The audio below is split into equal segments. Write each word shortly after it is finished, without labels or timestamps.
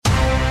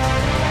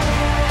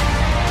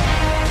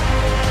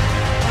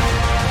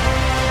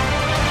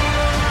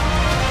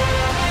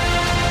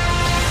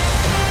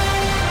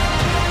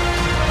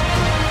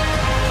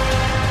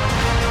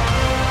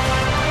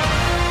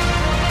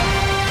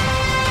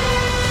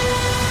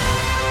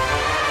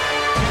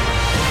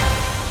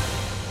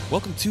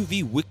Welcome to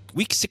the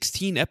week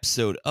 16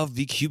 episode of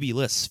the QB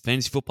List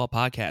Fantasy Football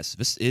Podcast.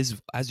 This is,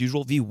 as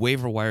usual, the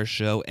waiver wire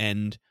show,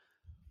 and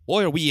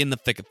boy, are we in the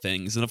thick of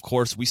things. And of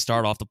course, we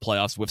start off the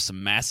playoffs with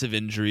some massive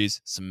injuries,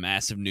 some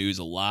massive news,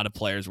 a lot of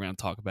players we're going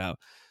to talk about.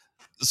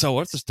 So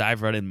let's just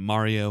dive right in.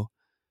 Mario,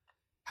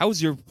 how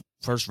was your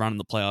first round in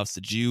the playoffs?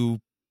 Did you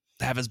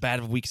have as bad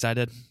of a week as I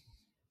did?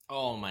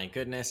 Oh my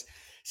goodness.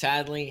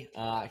 Sadly,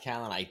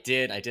 Callan, I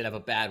did have a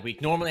bad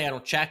week. Normally I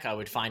don't check. I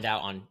would find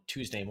out on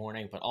Tuesday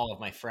morning, but all of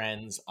my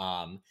friends,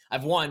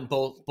 I've won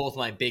both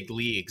my big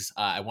leagues.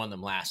 I won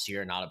them last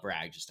year, not a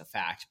brag, just a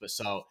fact. But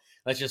so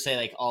let's just say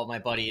like all of my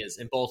buddies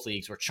in both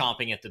leagues were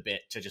chomping at the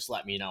bit to just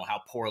let me know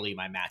how poorly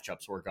my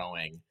matchups were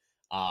going.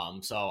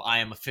 So I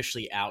am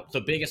officially out.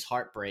 The biggest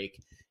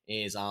heartbreak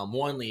is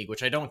one league,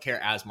 which I don't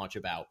care as much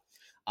about.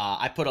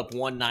 I put up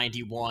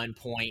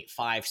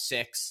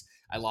 191.56.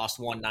 I lost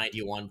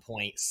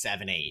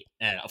 191.78.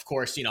 And of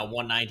course,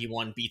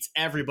 191 beats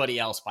everybody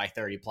else by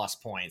 30 plus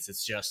points.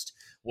 It's just,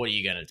 what are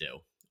you going to do?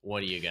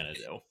 What are you going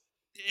to do?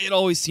 It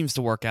always seems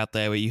to work out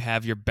that way. You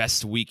have your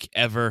best week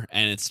ever,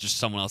 and it's just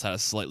someone else had a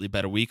slightly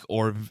better week.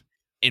 Or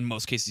in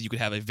most cases, you could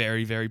have a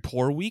very, very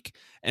poor week,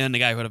 and then the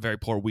guy who had a very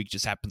poor week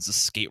just happens to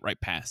skate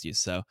right past you.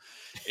 So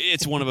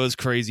it's one of those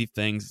crazy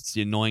things. It's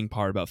the annoying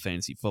part about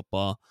fantasy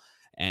football.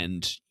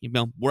 And,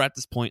 we're at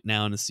this point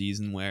now in the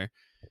season where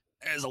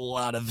there's a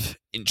lot of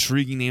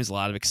intriguing names, a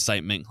lot of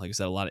excitement. Like I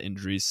said, a lot of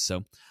injuries.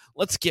 So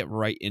let's get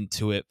right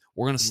into it.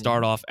 We're going to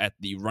start off at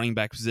the running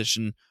back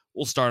position.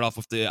 We'll start off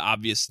with the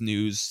obvious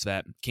news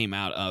that came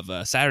out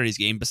of Saturday's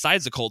game.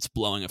 Besides the Colts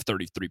blowing a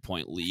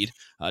 33-point lead,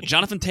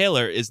 Jonathan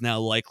Taylor is now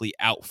likely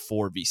out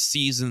for the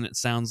season, it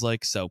sounds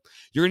like. So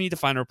you're going to need to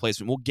find a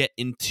replacement. We'll get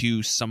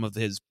into some of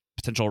his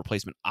potential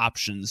replacement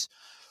options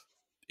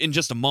in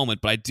just a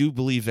moment, but I do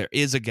believe there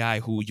is a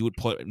guy who you would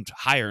put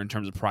higher in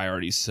terms of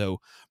priorities.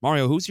 So,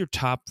 Mario, who's your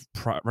top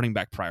running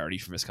back priority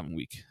for this coming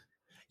week?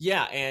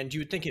 Yeah, and you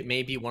would think it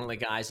may be one of the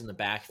guys in the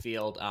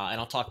backfield, and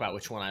I'll talk about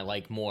which one I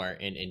like more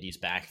in Indy's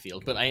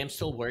backfield, but I am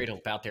still worried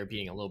about there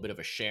being a little bit of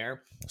a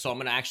share. So I'm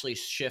going to actually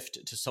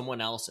shift to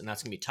someone else, and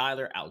that's going to be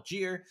Tyler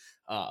Algier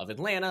of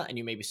Atlanta, and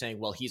you may be saying,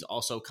 well, he's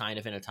also kind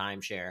of in a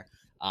timeshare.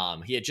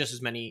 He had just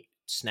as many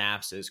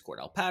snaps as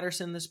Cordell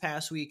Patterson this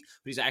past week,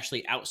 but he's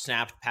actually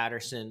outsnapped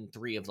Patterson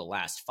 3 of the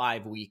last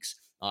 5 weeks.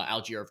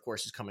 Algier, of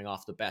course, is coming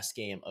off the best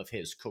game of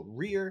his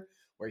career,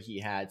 where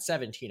he had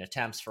 17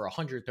 attempts for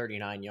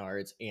 139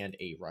 yards and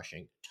a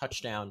rushing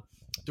touchdown.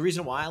 The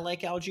reason why I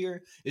like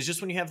Algier is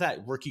just when you have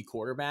that rookie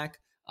quarterback,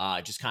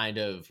 just kind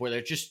of where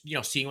they're just,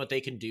 seeing what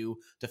they can do.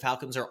 The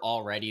Falcons are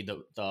already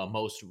the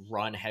most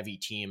run-heavy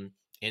team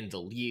in the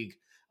league.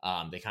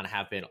 They kind of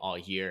have been all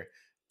year.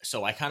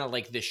 So I kind of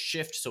like this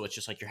shift. So it's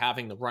just like you're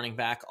having the running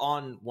back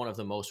on one of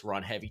the most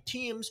run-heavy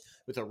teams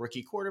with a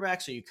rookie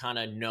quarterback. So you kind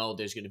of know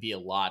there's going to be a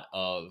lot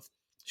of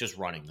just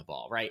running the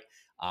ball, right?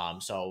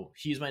 So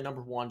he's my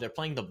number one. They're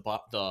playing the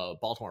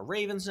Baltimore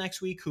Ravens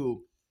next week,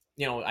 who,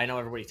 I know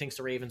everybody thinks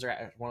the Ravens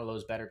are one of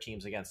those better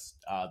teams against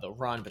the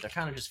run, but they're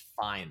kind of just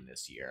fine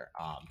this year.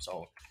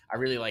 So I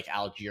really like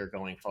Algier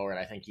going forward.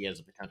 I think he has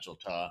the potential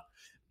to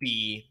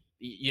be,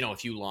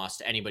 if you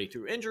lost anybody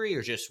through injury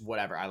or just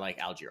whatever, I like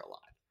Algier a lot.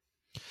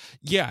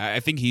 Yeah, I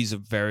think he's a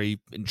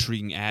very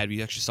intriguing ad.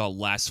 We actually saw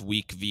last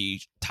week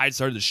the tide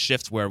started to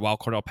shift where while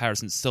Cordell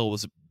Patterson still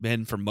was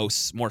in for more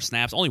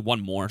snaps, only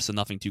one more, so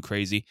nothing too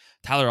crazy.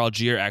 Tyler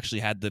Algier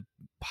actually had the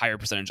higher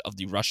percentage of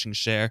the rushing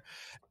share,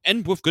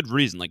 and with good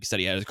reason. Like you said,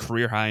 he had a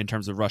career high in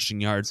terms of rushing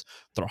yards,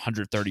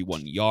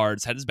 131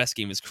 yards, had his best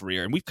game of his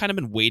career, and we've kind of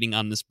been waiting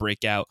on this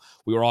breakout.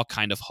 We were all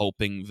kind of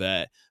hoping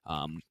that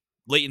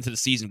late into the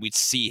season, we'd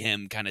see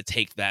him kind of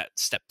take that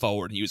step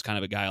forward. He was kind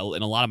of a guy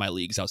in a lot of my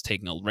leagues I was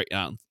taking a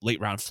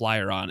late round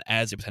flyer on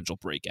as a potential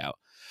breakout.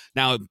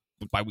 Now,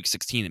 by week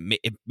 16,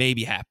 it may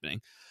be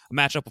happening. A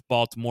matchup with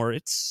Baltimore,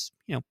 it's,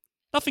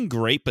 nothing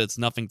great, but it's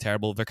nothing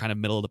terrible. They're kind of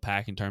middle of the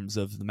pack in terms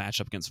of the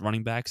matchup against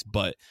running backs.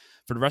 But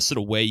for the rest of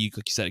the way,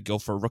 like you said, go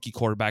for a rookie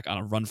quarterback on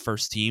a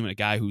run-first team and a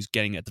guy who's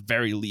getting at the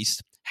very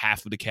least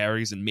half of the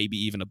carries and maybe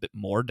even a bit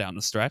more down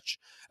the stretch.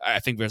 I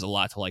think there's a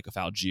lot to like with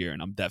Algier,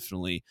 and I'm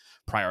definitely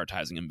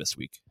prioritizing him this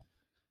week.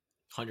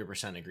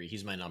 100% agree.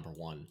 He's my number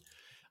one.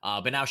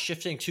 But now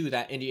shifting to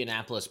that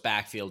Indianapolis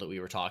backfield that we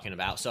were talking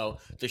about. So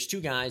there's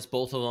two guys,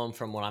 both of them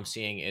from what I'm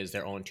seeing is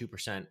they're own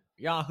 2%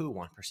 Yahoo,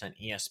 1%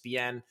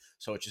 ESPN.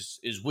 So it just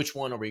is which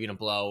one are we going to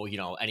blow,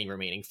 any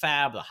remaining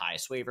fab, the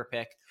highest waiver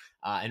pick.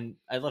 And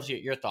I'd love to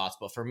get your thoughts,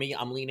 but for me,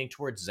 I'm leaning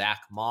towards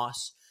Zach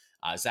Moss.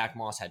 Zach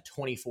Moss had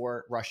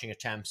 24 rushing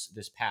attempts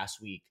this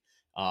past week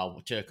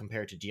to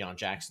compare to Deion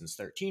Jackson's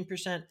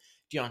 13%.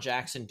 Deion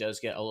Jackson does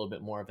get a little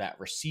bit more of that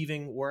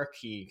receiving work.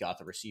 He got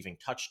the receiving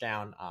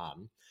touchdown.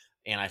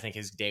 And I think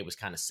his day was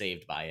kind of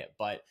saved by it.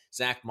 But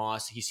Zach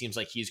Moss, he seems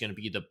like he's going to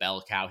be the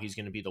bell cow. He's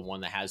going to be the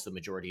one that has the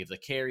majority of the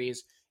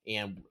carries.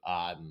 And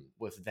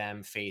with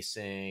them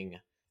facing,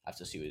 I have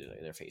to see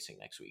who they're facing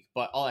next week.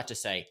 But all that to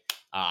say,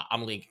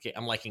 I'm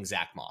liking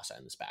Zach Moss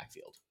in this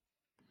backfield.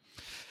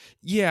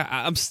 Yeah,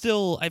 I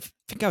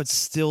think I would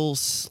still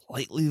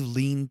slightly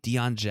lean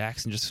Deion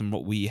Jackson just from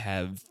what we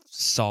have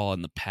saw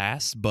in the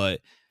past,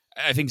 but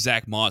I think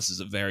Zach Moss is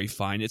a very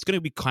fine. It's going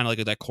to be kind of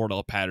like that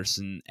Cordell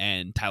Patterson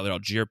and Tyler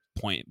Algier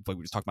point, like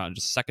we were talking about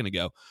just a second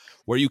ago,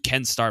 where you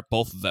can start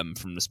both of them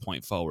from this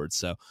point forward.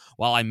 So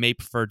while I may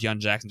prefer Deion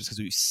Jackson just because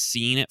we've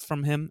seen it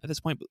from him at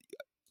this point, but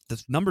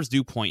the numbers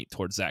do point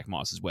towards Zach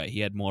Moss's way. He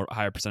had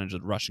higher percentage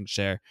of the rushing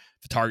share.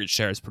 The target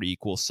share is pretty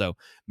equal. So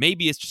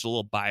maybe it's just a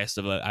little biased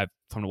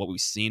from what we've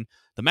seen.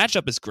 The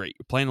matchup is great.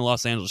 You're playing the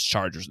Los Angeles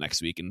Chargers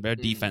next week, and their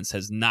defense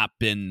has not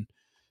been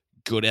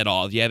good at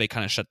all. Yeah, they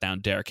kind of shut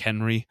down Derrick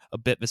Henry a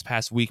bit this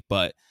past week,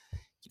 but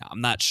I'm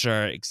not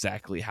sure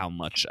exactly how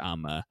much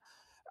I'm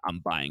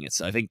buying it.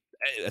 So I think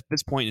at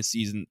this point in the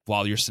season,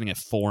 while you're sitting at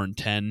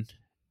 4-10, and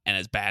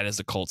as bad as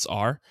the Colts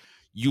are,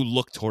 you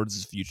look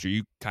towards the future.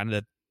 You kind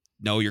of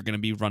know you're going to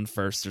be run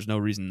first. There's no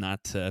reason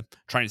not to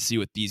try to see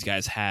what these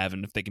guys have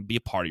and if they can be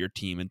a part of your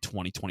team in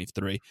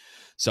 2023.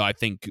 So I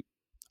think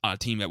a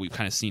team that we've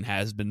kind of seen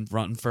has been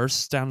run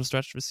first down the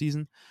stretch of the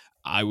season.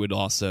 I would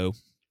also,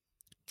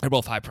 they're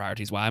both high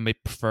priorities. While I may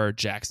prefer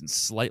Jackson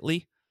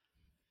slightly,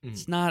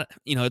 it's not,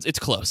 it's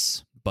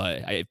close,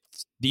 but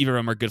neither of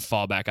them are good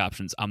fallback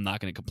options. I'm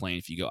not going to complain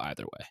if you go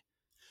either way.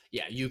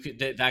 Yeah, you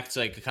could. That's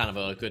like kind of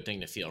a good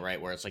thing to feel,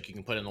 right? Where it's like you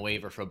can put in the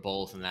waiver for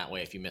both, and that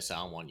way, if you miss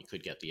out on one, you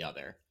could get the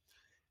other.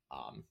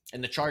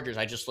 And the Chargers,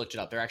 I just looked it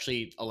up. They're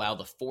actually allowed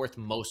the fourth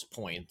most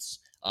points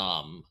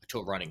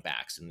to running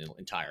backs in the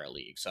entire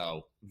league.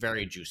 So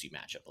very juicy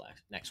matchup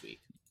next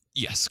week.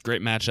 Yes,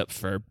 great matchup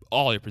for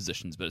all your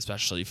positions, but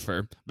especially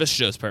for this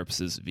show's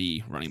purposes,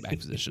 the running back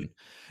position.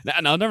 Now,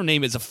 another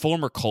name is a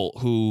former Colt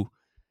who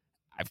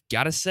I've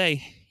got to say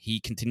he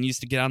continues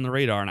to get on the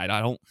radar, and I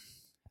don't.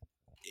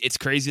 It's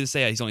crazy to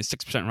say he's only 6%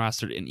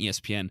 rostered in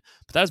ESPN,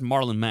 but that is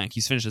Marlon Mack.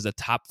 He's finished as a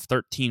top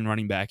 13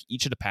 running back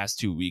each of the past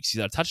 2 weeks.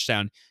 He's had a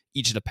touchdown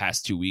each of the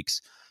past 2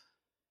 weeks.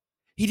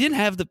 He didn't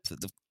have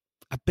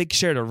a big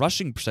share of the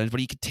rushing percentage, but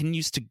he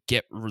continues to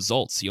get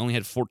results. He only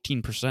had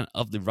 14%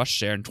 of the rush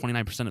share and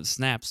 29% of the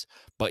snaps,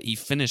 but he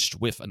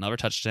finished with another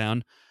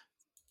touchdown.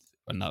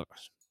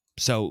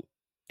 So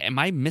am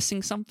I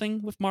missing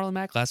something with Marlon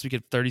Mack? Last week he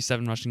had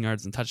 37 rushing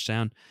yards and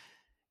touchdown.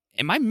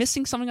 Am I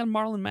missing something on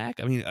Marlon Mack?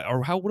 I mean,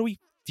 what are we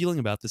feeling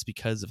about this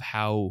because of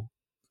how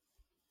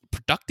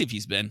productive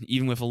he's been,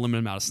 even with a limited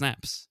amount of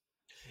snaps?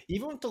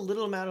 Even with the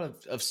little amount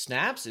of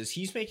snaps,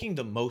 he's making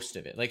the most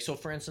of it. Like, so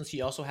for instance,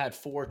 he also had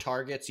 4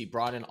 targets. He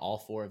brought in all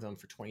 4 of them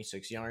for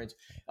 26 yards.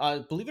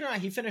 Believe it or not,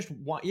 he finished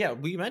one. Yeah,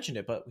 we mentioned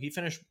it, but he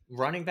finished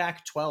running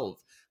back 12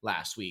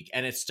 last week.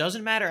 And it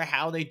doesn't matter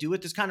how they do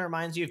it. This kind of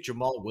reminds me of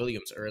Jamal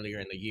Williams earlier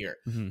in the year,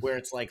 where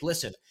it's like,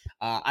 listen,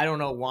 I don't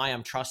know why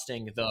I'm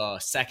trusting the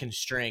second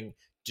string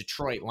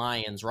Detroit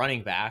Lions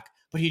running back,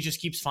 but he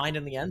just keeps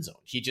finding the end zone.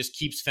 He just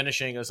keeps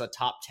finishing as a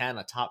top 10,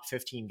 a top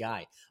 15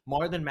 guy.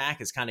 Marlon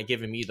Mack is kind of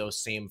giving me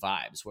those same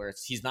vibes where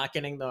he's not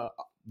getting the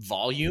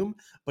volume,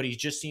 but he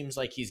just seems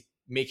like he's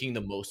making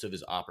the most of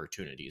his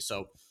opportunities.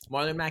 So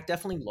Marlon Mack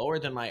definitely lower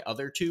than my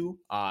other two,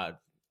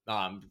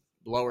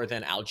 lower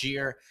than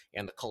Algier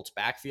and the Colts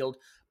backfield.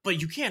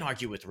 But you can't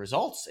argue with the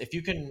results. If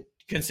you can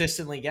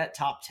consistently get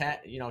top 10,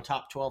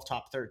 top 12,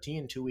 top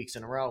 13 2 weeks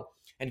in a row,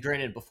 and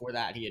granted, before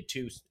that, he had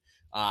 2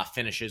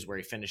 finishes where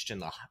he finished in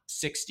the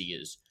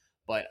 60s,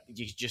 but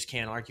you just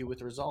can't argue with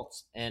the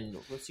results. And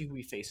let's see who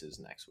he faces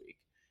next week.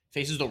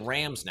 Faces the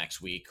Rams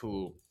next week,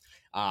 who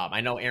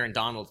I know Aaron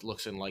Donald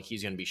looks like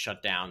he's going to be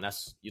shut down.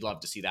 You'd love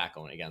to see that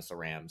going against the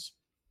Rams.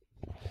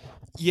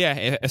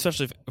 Yeah,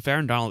 especially if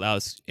Aaron Donald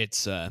out,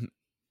 it's going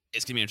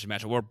to be an interesting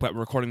matchup. We're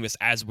recording this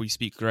as we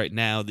speak right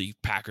now. The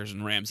Packers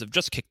and Rams have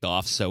just kicked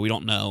off, so we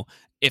don't know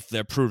if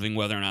they're proving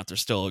whether or not they're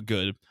still a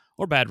good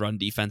or bad run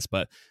defense,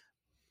 but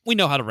we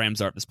know how the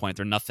Rams are at this point.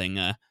 They're nothing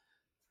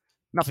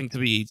to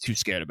be too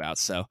scared about.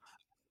 So,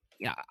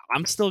 yeah,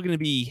 I'm still going to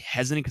be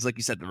hesitant because, like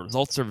you said, the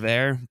results are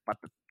there, but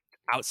the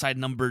outside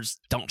numbers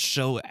don't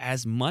show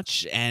as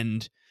much.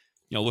 And,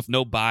 with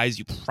no buys,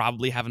 you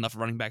probably have enough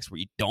running backs where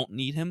you don't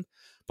need him.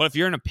 But if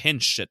you're in a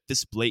pinch at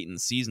this late in the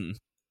season,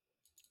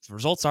 the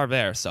results are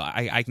there, so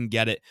I can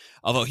get it.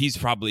 Although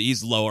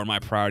he's lower my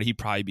priority. He'd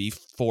probably be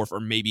 4th or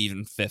maybe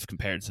even 5th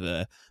compared to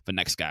the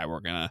next guy we're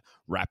going to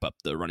wrap up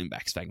the running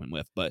back segment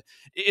with. But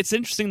it's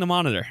interesting to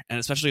monitor, and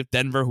especially if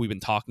Denver, who we've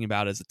been talking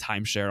about as a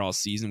timeshare all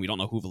season, we don't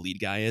know who the lead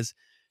guy is.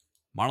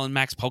 Marlon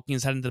Mack's poking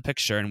his head into the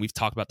picture, and we've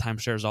talked about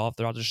timeshares all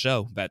throughout the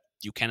show, that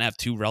you can have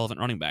 2 relevant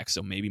running backs,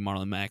 so maybe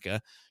Marlon Mack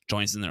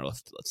joins in there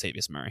with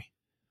Latavius Murray.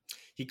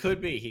 He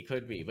could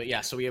be. But yeah,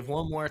 so we have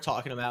one more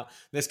talking about.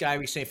 This guy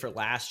we say for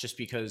last just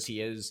because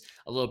he is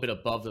a little bit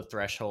above the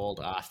threshold,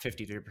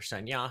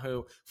 53%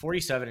 Yahoo,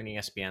 47 in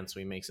ESPN, so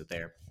he makes it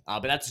there.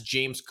 But that's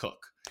James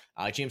Cook.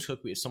 James Cook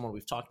is someone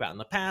we've talked about in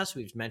the past.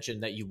 We've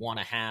mentioned that you want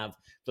to have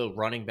the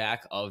running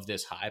back of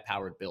this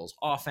high-powered Bills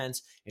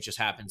offense. It just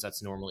happens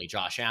that's normally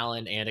Josh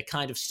Allen, and it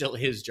kind of still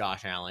is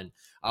Josh Allen.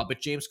 But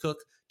James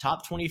Cook,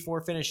 top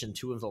 24 finish in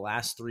 2 of the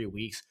last 3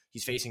 weeks.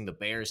 He's facing the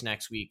Bears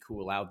next week,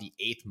 who allowed the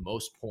 8th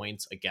most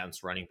points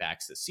against running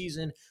backs this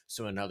season.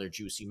 So another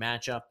juicy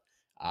matchup.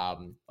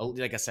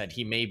 Like I said,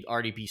 he may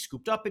already be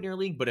scooped up in your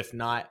league, but if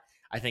not,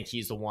 I think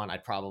he's the one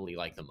I'd probably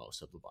like the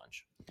most of the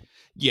bunch.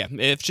 Yeah,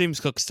 if James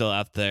Cook's still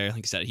out there,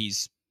 like I said,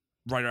 he's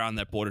right around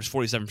that border.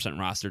 47%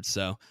 rostered.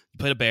 So you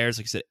play the Bears,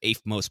 like I said,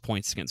 8th most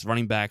points against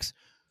running backs.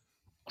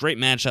 Great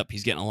matchup.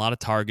 He's getting a lot of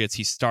targets.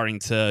 He's starting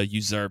to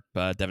usurp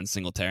Devin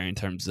Singletary in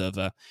terms of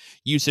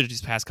usage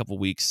these past couple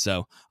weeks.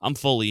 So I'm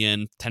fully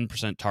in.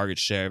 10% target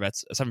share.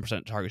 That's a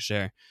 7% target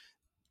share.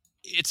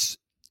 It's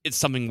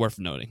something worth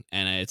noting,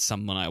 and it's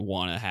someone I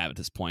want to have at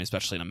this point,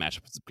 especially in a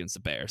matchup against the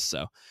Bears.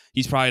 So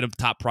he's probably the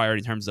top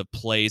priority in terms of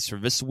plays for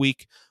this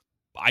week.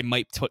 I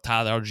might put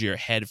Tyler Algier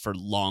ahead for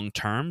long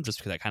term, just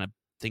because I kind of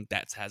think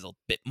that has a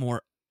bit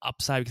more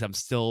upside, because I'm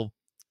still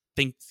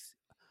think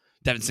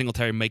Devin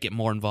Singletary might get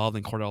more involved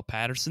than Cordell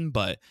Patterson,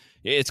 but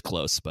it's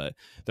close. But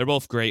they're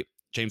both great.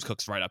 James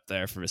Cook's right up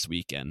there for this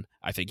week, and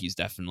I think he's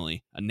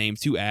definitely a name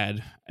to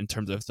add in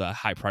terms of the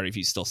high priority if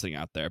he's still sitting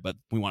out there. But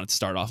we wanted to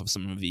start off with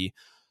some of the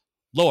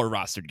lower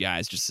rostered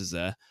guys, just as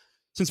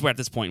since we're at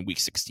this point in week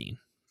 16.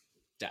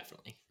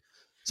 Definitely.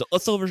 So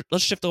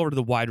let's shift over to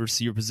the wide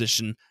receiver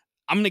position.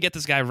 I'm going to get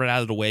this guy right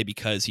out of the way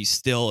because he's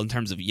still, in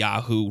terms of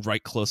Yahoo,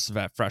 right close to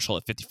that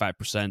threshold at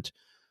 55%.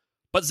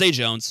 But Zay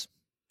Jones,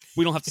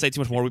 we don't have to say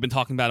too much more. We've been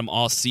talking about him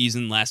all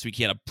season. Last week,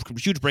 he had a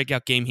huge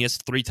breakout game. He has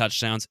 3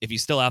 touchdowns. If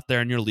he's still out there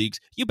in your leagues,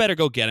 you better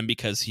go get him,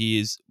 because he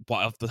is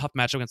the tough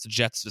matchup against the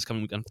Jets this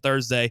coming week on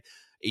Thursday,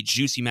 a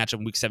juicy matchup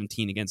in week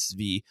 17 against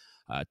the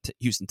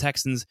Houston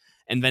Texans,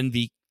 and then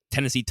the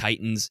Tennessee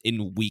Titans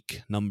in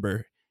week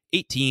number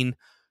 18.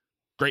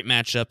 Great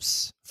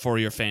matchups for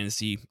your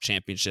fantasy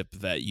championship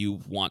that you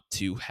want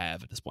to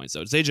have at this point.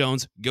 So Zay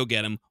Jones, go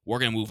get him. We're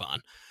going to move on.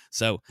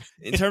 So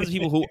in terms of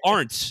people who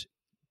aren't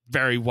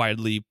very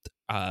widely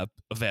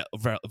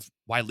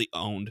widely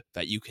owned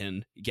that you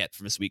can get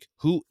for this week,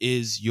 who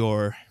is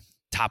your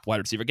top wide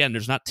receiver? Again,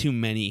 there's not too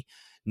many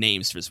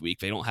names for this week.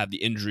 They don't have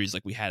the injuries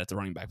like we had at the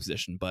running back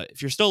position. But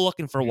if you're still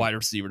looking for a wide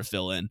receiver to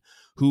fill in,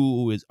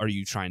 are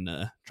you trying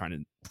to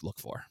look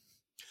for?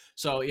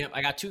 So, yeah,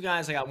 I got 2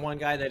 guys. I got one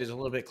guy that is a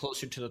little bit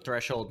closer to the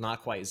threshold,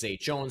 not quite Zay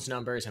Jones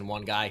numbers, and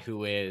one guy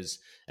who is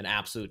an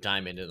absolute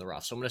diamond in the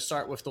rough. So I'm going to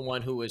start with the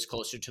one who is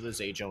closer to the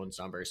Zay Jones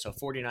numbers. So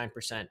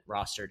 49%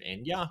 rostered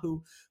in Yahoo,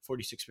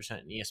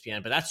 46% in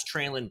ESPN, but that's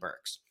Treylon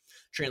Burks.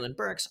 Treylon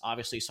Burks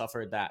obviously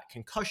suffered that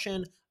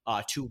concussion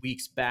 2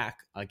 weeks back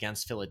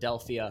against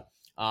Philadelphia.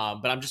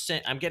 But I'm just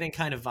saying, I'm getting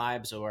kind of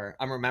vibes, or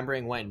I'm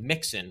remembering when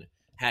Mixon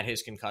had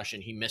his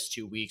concussion. He missed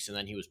 2 weeks, and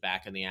then he was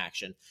back in the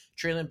action.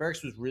 Treylon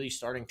Burks was really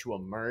starting to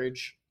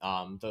emerge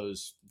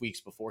those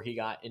weeks before he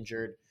got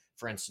injured.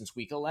 For instance,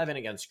 week 11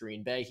 against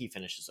Green Bay, he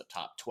finishes a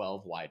top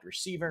 12 wide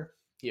receiver.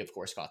 He, of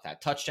course, got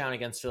that touchdown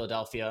against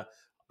Philadelphia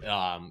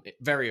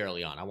very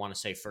early on. I want to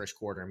say first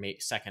quarter,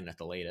 second at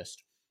the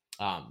latest.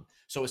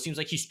 So it seems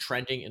like he's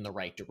trending in the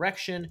right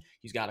direction.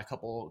 He's got a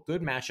couple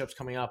good matchups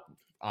coming up.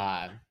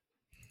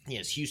 He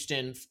has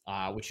Houston,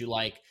 which you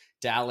like.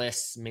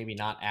 Dallas, maybe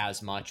not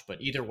as much,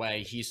 but either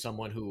way, he's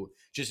someone who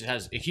just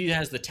has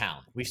the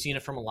talent. We've seen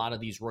it from a lot of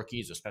these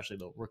rookies, especially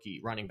the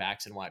rookie running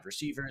backs and wide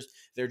receivers.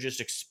 They're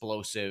just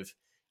explosive.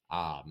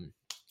 I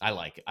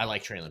like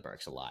Treylon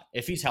Burks a lot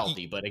if he's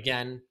healthy, but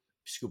again,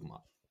 scoop him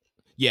up.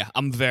 Yeah,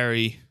 I'm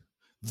very,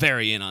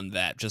 very in on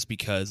that, just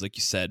because, like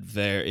you said,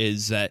 there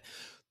is that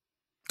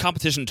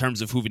competition in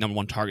terms of who the number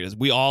 1 target is.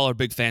 We all are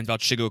big fans about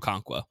Chigga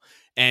Okonkwo,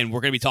 and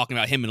we're going to be talking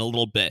about him in a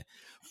little bit.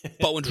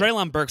 But when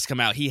Treylon Burks come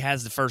out, he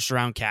has the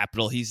first-round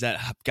capital. He's that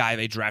guy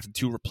they drafted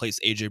to replace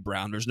A.J.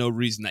 Brown. There's no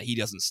reason that he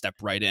doesn't step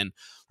right in.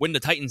 When the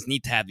Titans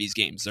need to have these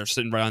games, they're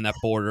sitting right on that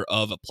border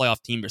of a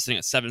playoff team. They're sitting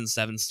at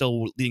 7-7,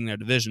 still leading their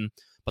division.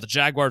 But the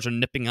Jaguars are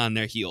nipping on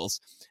their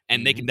heels,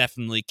 and they can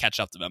definitely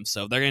catch up to them.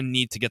 So they're going to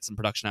need to get some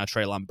production out of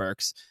Treylon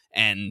Burks.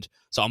 And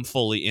so I'm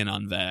fully in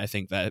on that. I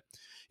think that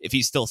if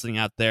he's still sitting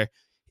out there,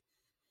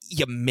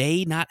 you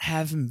may not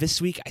have him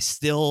this week. I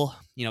still,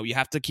 you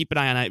have to keep an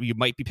eye on it. You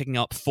might be picking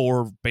up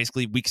for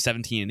basically week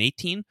 17 and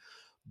 18.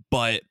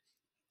 But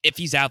if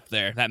he's out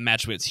there, that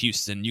match with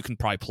Houston, you can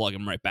probably plug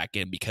him right back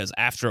in, because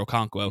after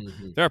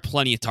Okonkwo, there are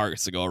plenty of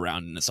targets to go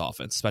around in this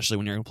offense, especially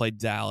when you're going to play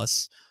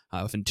Dallas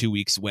within 2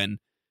 weeks, when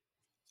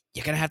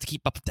you're going to have to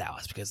keep up with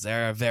Dallas because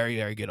they're a very,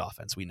 very good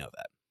offense. We know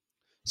that.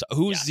 So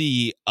who's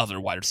the other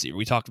wide receiver?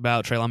 We talked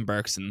about Treylon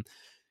Burks, and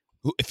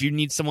if you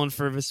need someone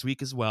for this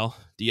week as well,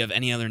 do you have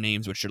any other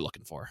names which you're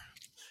looking for?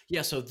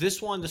 Yeah, so this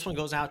one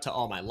goes out to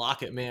all my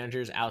Lockett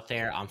managers out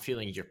there. I'm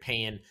feeling your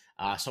pain.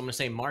 So I'm going to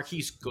say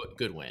Marquise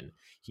Goodwin.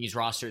 He's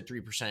rostered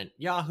 3%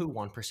 Yahoo,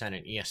 1%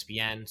 in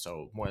ESPN,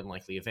 so more than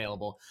likely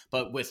available.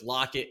 But with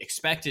Lockett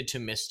expected to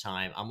miss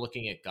time, I'm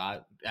looking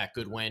at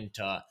Goodwin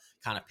to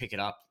kind of pick it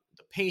up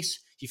the pace.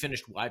 He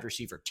finished wide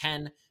receiver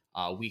 10.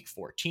 Week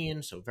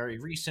 14, so very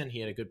recent. He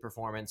had a good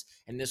performance,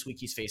 and this week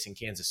he's facing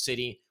Kansas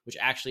City, which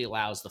actually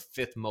allows the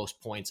 5th most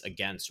points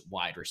against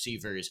wide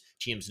receivers.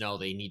 Teams know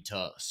they need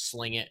to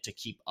sling it to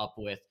keep up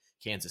with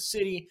Kansas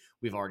City.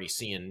 We've already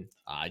seen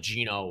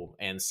Geno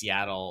and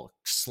Seattle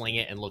sling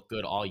it and look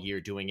good all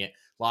year doing it.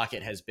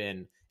 Lockett has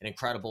been an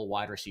incredible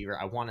wide receiver.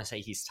 I want to say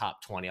he's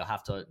top 20. I'll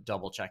have to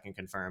double check and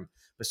confirm.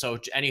 But so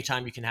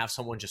anytime you can have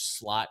someone just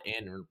slot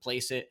in and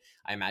replace it,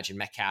 I imagine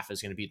Metcalf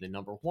is going to be the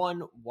number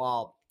one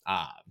while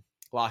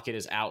Lockett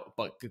is out.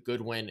 But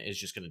Goodwin is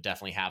just going to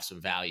definitely have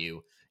some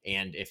value.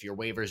 And if your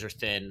waivers are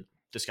thin,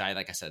 this guy,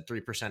 like I said,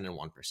 3% and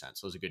 1%. So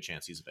there's a good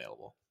chance he's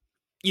available.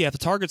 Yeah, the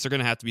targets are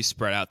going to have to be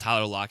spread out.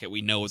 Tyler Lockett,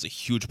 we know, was a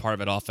huge part of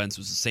that offense,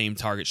 was the same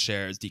target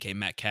share as DK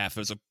Metcalf. It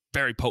was a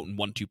very potent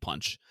 1-2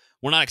 punch.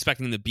 We're not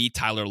expecting him to beat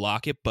Tyler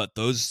Lockett, but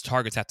those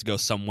targets have to go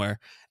somewhere,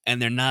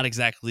 and they're not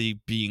exactly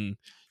being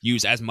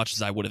used as much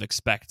as I would have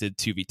expected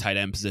to the tight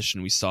end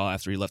position we saw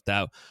after he left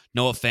out.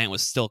 Noah Fant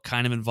was still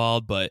kind of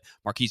involved, but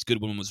Marquise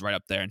Goodwin was right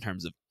up there in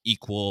terms of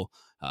equal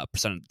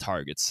percent of the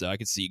targets. So I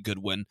could see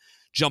Goodwin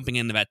jumping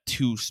into that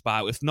 2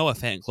 spot with Noah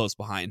Fant close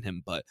behind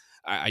him, but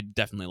I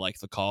definitely like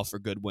the call for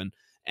Goodwin.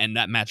 And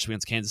that match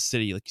against Kansas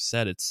City, like you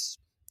said,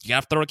 you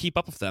have to keep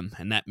up with them,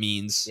 and that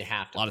means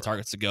a lot of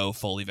targets to go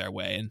fully their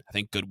way. And I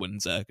think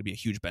Goodwin's going to be a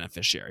huge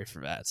beneficiary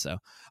for that. So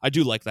I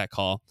do like that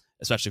call,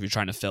 especially if you're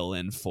trying to fill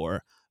in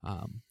for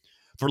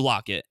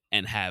Lockett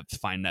and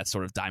find that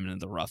sort of diamond in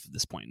the rough at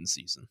this point in the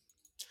season.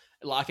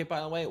 Lockett, by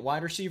the way,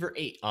 wide receiver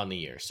 8 on the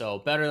year. So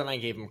better than I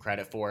gave him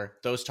credit for.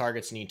 Those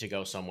targets need to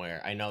go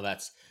somewhere. I know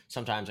that's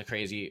sometimes a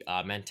crazy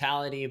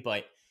mentality,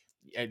 but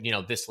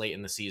this late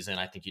in the season,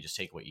 I think you just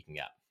take what you can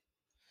get.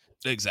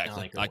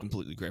 Exactly. I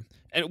completely agree.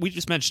 And we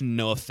just mentioned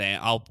Noah Fant.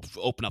 I'll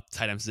open up the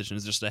tight end position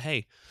as just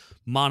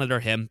monitor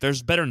him.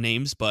 There's better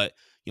names, but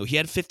he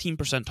had 15%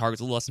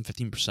 targets, a little less than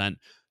 15%.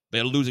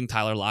 They're losing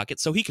Tyler Lockett,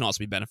 so he can also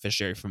be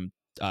beneficiary from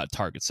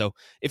targets. So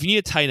if you need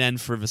a tight end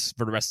for the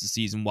rest of the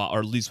season, or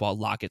at least while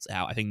Lockett's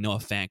out, I think Noah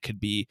Fant could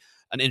be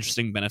an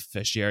interesting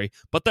beneficiary.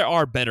 But there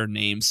are better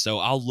names, so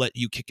I'll let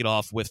you kick it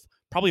off with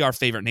probably our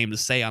favorite name to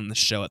say on the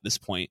show at this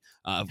point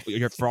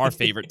for our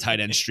favorite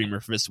tight end streamer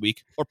for this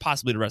week, or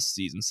possibly the rest of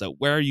the season. So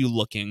where are you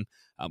looking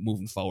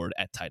moving forward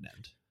at tight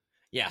end?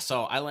 Yeah,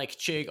 so I like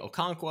Chig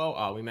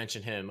Okonkwo. We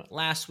mentioned him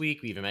last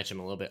week. We even mentioned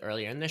him a little bit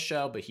earlier in this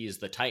show, but he's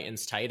the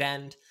Titans tight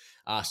end.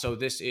 So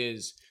this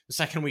is the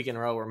second week in a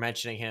row we're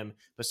mentioning him.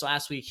 But so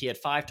last week he had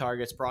 5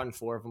 targets, brought in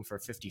 4 of them for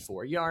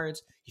 54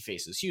 yards. He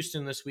faces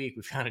Houston this week.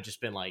 We've kind of just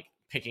been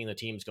picking the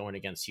teams going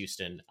against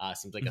Houston.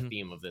 Seems like a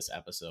theme of this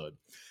episode.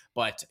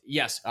 But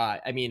yes,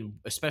 I mean,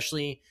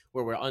 especially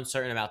where we're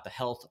uncertain about the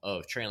health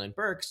of Treylon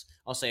Burks,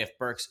 I'll say if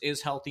Burks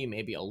is healthy,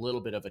 maybe a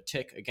little bit of a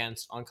tick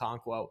against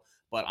Okonkwo,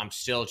 but I'm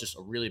still just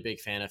a really big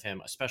fan of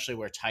him, especially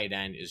where tight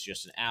end is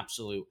just an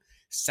absolute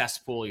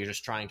cesspool. You're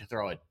just trying to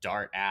throw a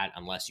dart at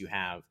unless you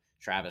have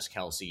Travis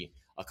Kelce.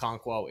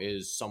 Okonkwo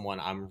is someone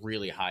I'm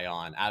really high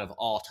on out of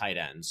all tight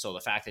ends. So the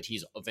fact that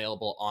he's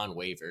available on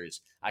waivers,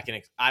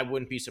 I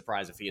wouldn't be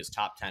surprised if he has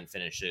top 10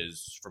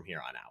 finishes from here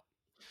on out.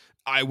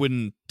 I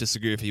wouldn't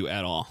disagree with you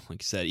at all.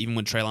 Like you said, even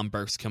when Treylon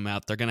Burks come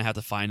out, they're going to have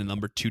to find a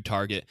number 2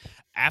 target.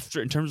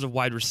 In terms of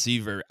wide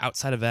receiver,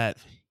 outside of that,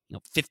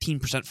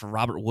 15% for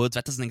Robert Woods,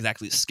 that doesn't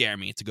exactly scare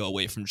me to go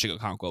away from Chig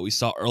Okonkwo. We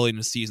saw early in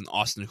the season,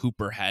 Austin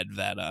Hooper had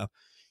that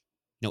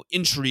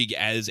intrigue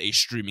as a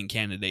streaming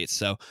candidate.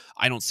 So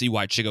I don't see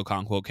why Chig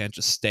Okonkwo can't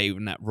just stay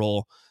in that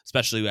role,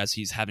 especially as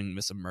he's having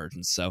this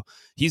emergence. So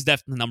he's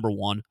definitely number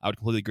 1. I would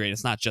completely agree. And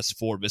it's not just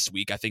for this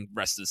week. I think the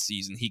rest of the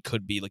season, he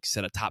could be, like you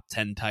said, a top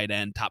 10 tight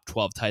end, top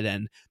 12 tight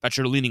end that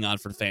you're leaning on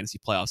for the fantasy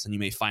playoffs, and you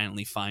may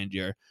finally find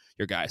your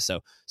guy. So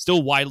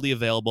still widely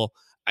available.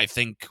 I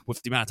think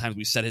with the amount of times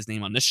we said his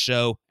name on this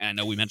show, and I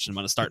know we mentioned him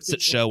on a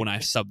start-sit show when I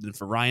subbed in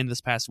for Ryan this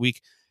past week,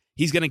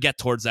 he's going to get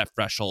towards that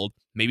threshold.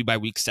 Maybe by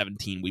week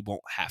 17, we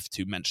won't have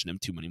to mention him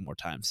too many more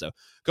times. So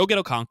go get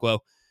Okonkwo.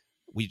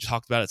 We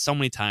talked about it so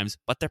many times,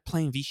 but they're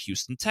playing the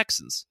Houston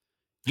Texans.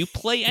 You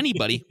play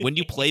anybody when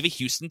you play the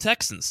Houston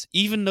Texans.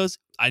 Even those,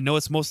 I know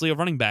it's mostly a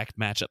running back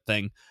matchup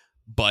thing,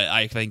 but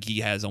I think he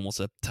has almost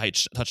a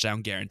tight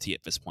touchdown guarantee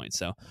at this point.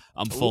 So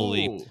I'm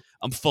fully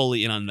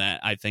in on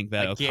that. I think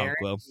that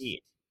Okonkwo.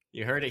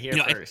 You heard it here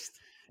first.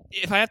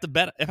 If I have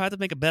to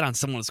make a bet on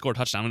someone to score a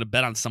touchdown, I'm going to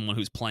bet on someone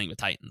who's playing the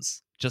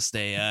Titans.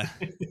 Playing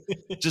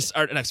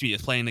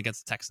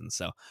against the Texans.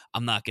 So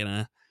I'm not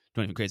gonna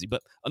do anything crazy.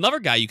 But another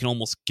guy you can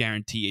almost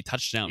guarantee a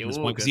touchdown at this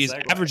point, because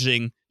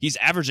he's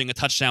averaging a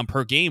touchdown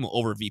per game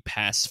over the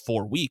past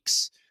 4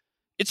 weeks.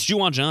 It's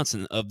Juwan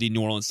Johnson of the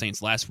New Orleans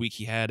Saints. Last week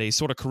he had a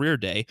sort of career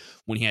day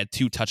when he had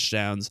 2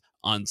 touchdowns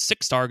on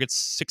 6 targets,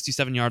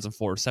 67 yards and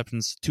 4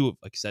 receptions. 2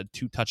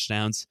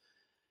 touchdowns.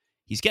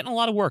 He's getting a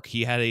lot of work.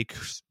 He had a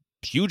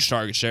huge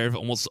target share of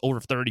almost over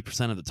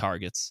 30% of the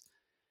targets.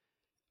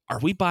 Are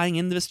we buying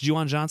into this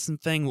Juwan Johnson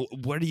thing?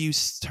 Where do you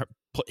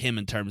put him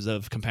in terms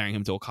of comparing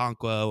him to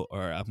Okonkwo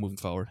or moving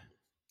forward?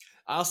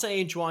 I'll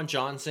say Juwan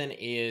Johnson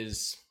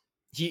is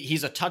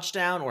he's a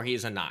touchdown or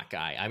he's a not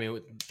guy. I mean,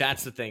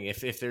 that's the thing.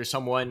 If there's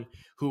someone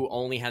who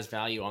only has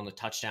value on the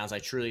touchdowns, I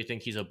truly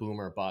think he's a boom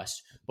or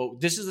bust. But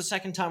this is the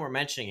second time we're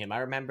mentioning him. I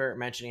remember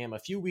mentioning him a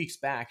few weeks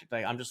back.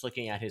 I'm just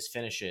looking at his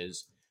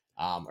finishes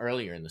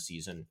earlier in the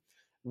season.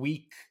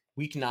 Week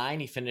 9,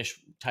 he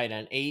finished tight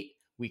end 8.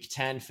 Week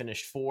 10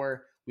 finished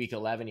 4. Week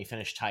 11 he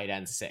finished tight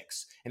end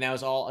 6, and that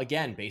was all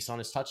again based on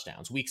his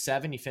touchdowns. Week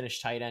 7 he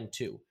finished tight end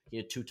 2. He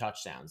had 2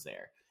 touchdowns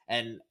there.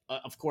 And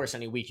of course,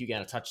 any week you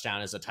get a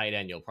touchdown as a tight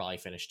end, you'll probably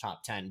finish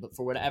top 10. But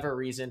for whatever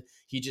reason,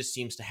 he just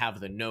seems to have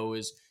the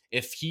nose.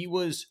 If he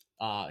was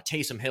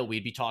Taysom Hill,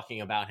 we'd be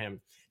talking about him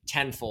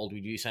tenfold.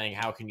 We'd be saying,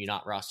 how can you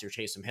not roster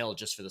Taysom Hill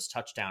just for this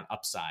touchdown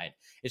upside?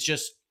 It's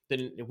just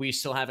that we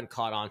still haven't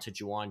caught on to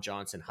Juwan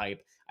Johnson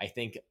hype. I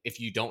think if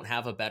you don't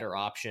have a better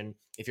option,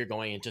 if you're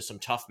going into some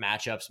tough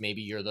matchups,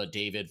 maybe you're the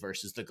David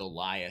versus the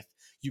Goliath.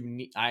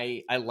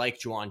 I like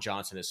Juwan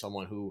Johnson as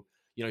someone who,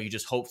 you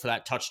just hope for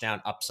that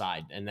touchdown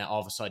upside, and then all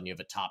of a sudden you have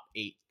a top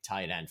 8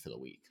 tight end for the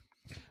week.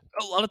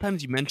 A lot of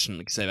times you mention,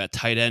 like I say, that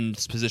tight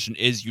end's position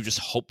is you just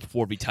hope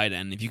for the tight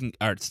end. If you can,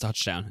 or it's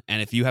touchdown.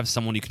 And if you have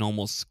someone you can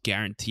almost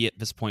guarantee at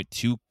this point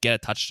to get a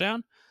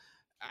touchdown,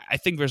 I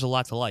think there's a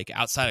lot to like.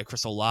 Outside of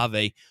Chris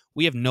Olave,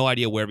 we have no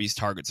idea where these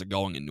targets are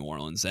going in New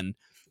Orleans, and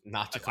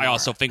not to Kamara.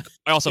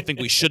 I also think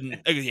we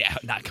shouldn't. Yeah,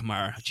 not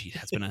Kamara. Gee,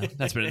 that's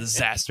been a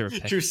disaster.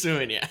 Too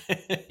soon, yeah.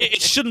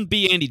 It shouldn't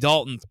be Andy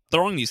Dalton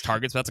throwing these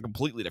targets. But that's a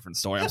completely different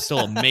story. I'm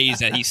still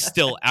amazed that he's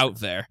still out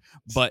there.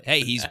 But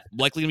hey, he's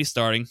likely gonna be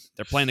starting.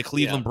 They're playing the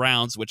Cleveland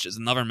Browns, which is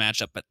another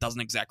matchup that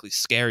doesn't exactly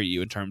scare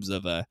you in terms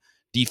of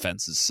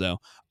defenses. So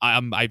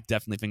I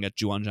definitely think that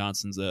Juwan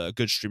Johnson's a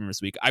good streamer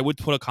this week. I would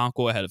put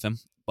Okonkwo ahead of him,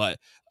 but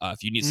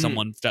if you need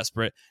someone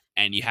desperate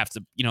and you have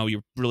to,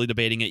 you're really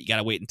debating it, you got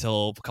to wait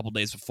until a couple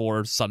days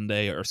before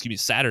Saturday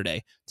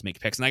to make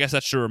picks. And I guess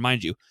that should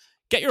remind you,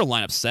 get your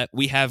lineup set.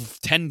 We have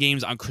 10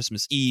 games on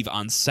Christmas Eve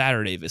on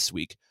Saturday this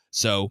week.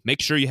 So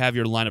make sure you have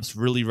your lineups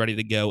really ready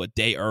to go a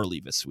day early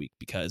this week,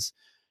 because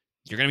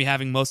you're going to be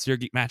having most of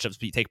your matchups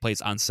take place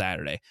on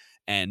Saturday.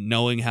 And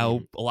knowing how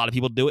a lot of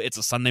people do it, it's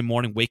a Sunday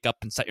morning, wake up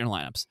and set your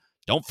lineups.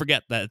 Don't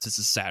forget that this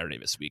is Saturday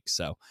this week.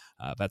 So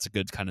that's a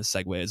good kind of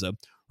segue as a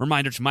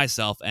reminder to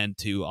myself and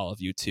to all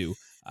of you too.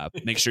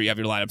 Make sure you have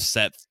your lineups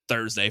set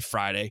Thursday,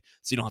 Friday,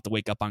 so you don't have to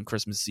wake up on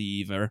Christmas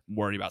Eve or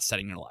worry about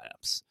setting your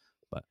lineups.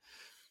 But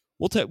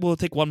we'll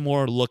take one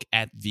more look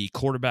at the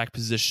quarterback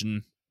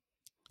position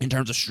in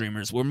terms of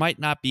streamers. We might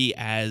not be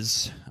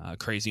as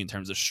crazy in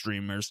terms of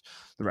streamers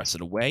the rest of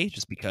the way,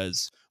 just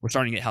because we're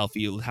starting to get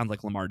healthy. It sounds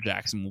like Lamar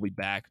Jackson will be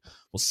back.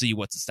 We'll see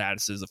what the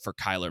status is for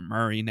Kyler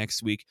Murray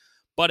next week.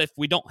 But if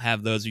we don't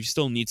have those, you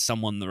still need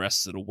someone the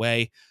rest of the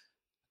way.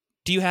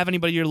 Do you have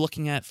anybody you're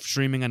looking at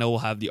streaming? I know we'll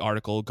have the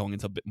article going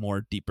into a bit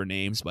more deeper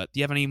names, but do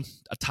you have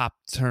a top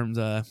terms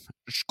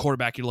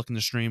quarterback you're looking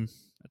to stream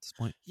at this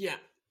point? Yeah,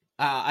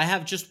 I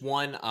have just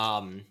one,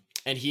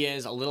 and he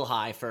is a little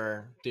high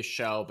for this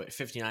show, but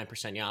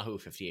 59% Yahoo,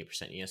 58%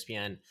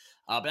 ESPN.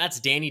 But that's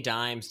Danny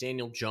Dimes,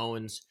 Daniel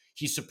Jones.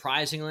 He's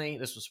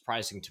this was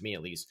surprising to me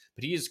at least,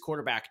 but he is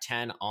quarterback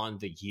 10 on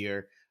the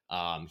year.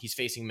 He's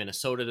facing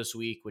Minnesota this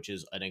week, which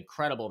is an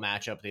incredible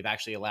matchup. They've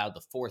actually allowed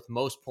the 4th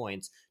most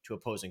points to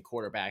opposing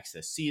quarterbacks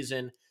this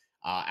season.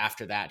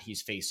 After that,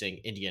 he's facing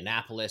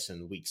Indianapolis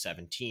in week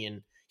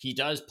 17. He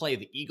does play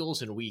the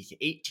Eagles in week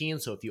 18.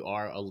 So if you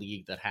are a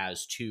league that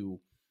has 2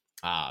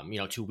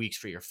 weeks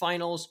for your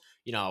finals,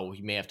 you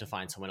may have to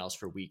find someone else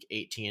for week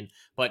 18.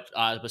 But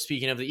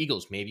speaking of the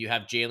Eagles, maybe you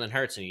have Jalen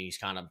Hurts and he's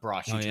kind of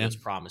brought you to his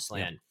promised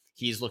land. Yeah.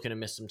 He's looking to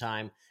miss some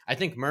time. I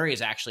think Murray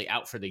is actually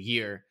out for the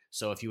year.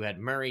 So if you had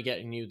Murray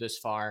getting you this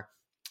far,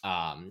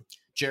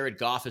 Jared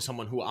Goff is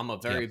someone who I'm a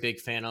very big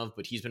fan of,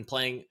 but he's been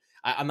playing.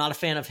 I'm not a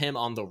fan of him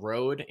on the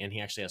road, and he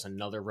actually has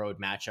another road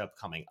matchup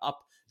coming up.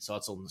 So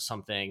it's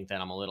something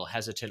that I'm a little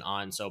hesitant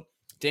on. So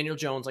Daniel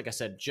Jones, like I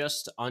said,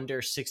 just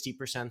under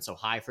 60%, so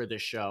high for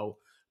this show.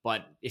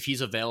 But if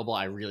he's available,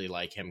 I really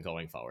like him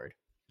going forward.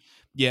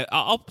 Yeah,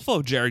 I'll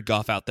throw Jared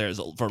Goff out there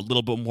for a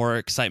little bit more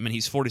excitement.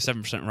 He's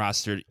 47%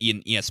 rostered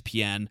in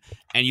ESPN.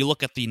 And you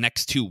look at the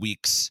next 2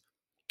 weeks,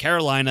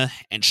 Carolina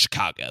and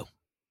Chicago.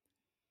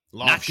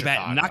 Not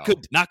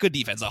good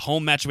defense. A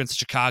home match against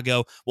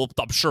Chicago.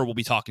 I'm sure we'll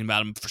be talking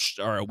about them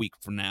for a week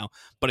from now.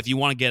 But if you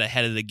want to get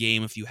ahead of the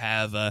game, if you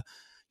have a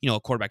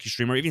quarterback you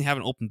stream, or even have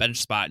an open bench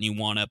spot and you've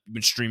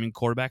been streaming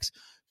quarterbacks,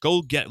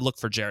 go look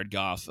for Jared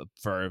Goff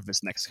for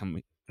this next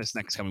coming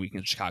week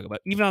in Chicago.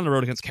 But even on the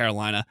road against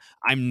Carolina,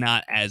 I'm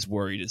not as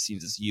worried, it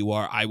seems, as you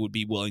are. I would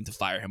be willing to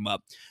fire him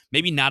up.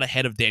 Maybe not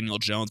ahead of Daniel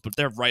Jones, but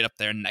they're right up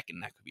there neck and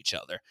neck with each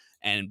other.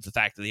 And the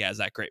fact that he has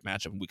that great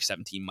matchup in week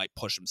 17 might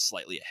push him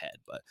slightly ahead.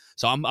 But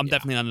so I'm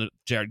definitely on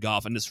Jared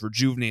Goff and this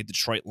rejuvenated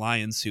Detroit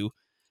Lions, who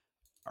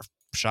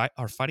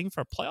are fighting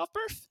for a playoff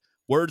berth.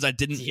 Words I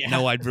didn't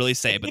know I'd really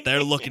say, but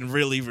they're looking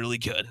really, really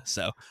good.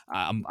 So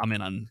I'm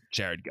in on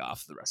Jared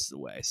Goff the rest of the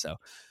way. So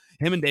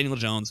him and Daniel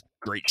Jones,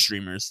 great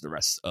streamers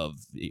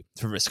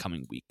for this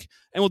coming week.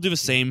 And we'll do the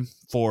same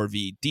for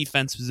the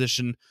defense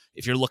position.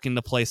 If you're looking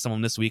to play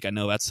someone this week, I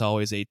know that's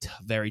always a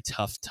very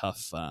tough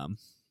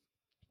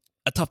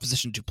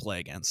position to play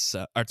against,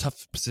 or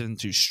tough position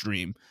to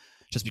stream,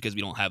 just because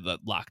we don't have a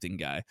locked-in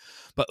guy.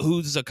 But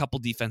who's a couple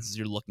defenses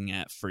you're looking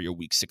at for your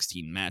week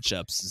 16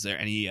 matchups? Is there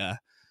any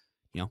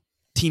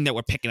team that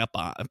we're picking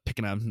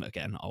on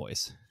again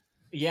always?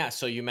 Yeah,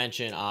 so you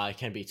mentioned it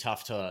can be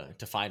tough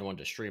to find one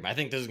to stream. I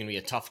think this is going to be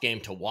a tough game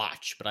to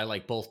watch, but I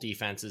like both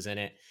defenses in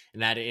it,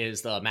 and that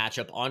is the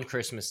matchup on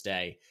Christmas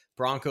Day,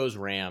 Broncos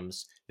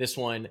Rams. This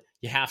one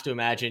you have to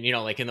imagine,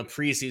 like in the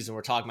preseason,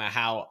 we're talking about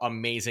how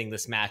amazing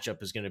this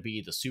matchup is going to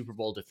be. The Super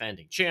Bowl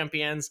defending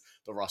champions,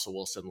 the Russell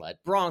Wilson led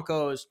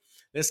Broncos.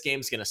 This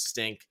game's going to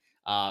stink.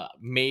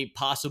 May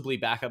possibly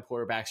backup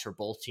quarterbacks for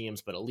both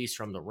teams, but at least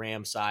from the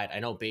Ram side, I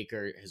know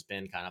Baker has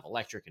been kind of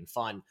electric and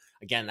fun.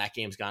 Again, that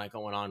game's kind of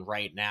going on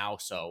right now,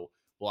 so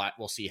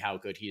we'll see how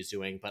good he is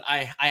doing. But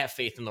I have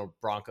faith in the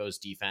Broncos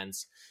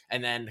defense.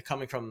 And then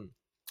coming from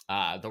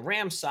the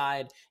Rams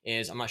side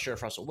is I'm not sure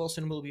if Russell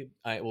Wilson will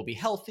be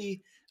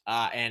healthy.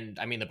 And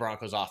I mean the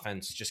Broncos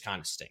offense just kind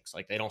of stinks.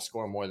 Like they don't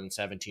score more than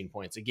 17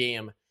 points a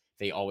game.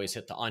 They always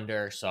hit the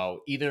under.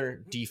 So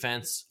either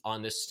defense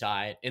on this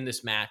side in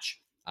this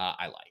match,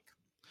 I like.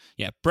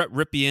 Yeah, Brett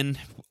Ripien.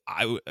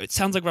 It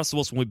sounds like Russell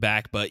Wilson will be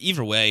back, but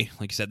either way,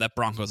 like you said, that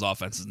Broncos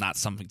offense is not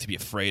something to be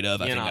afraid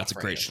of. I think that's a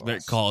great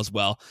call as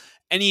well.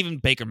 And even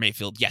Baker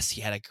Mayfield, yes,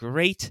 he had a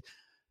great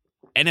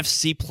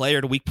NFC Player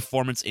of the Week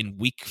performance in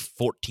Week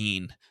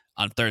 14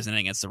 on Thursday night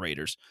against the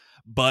Raiders.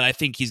 But I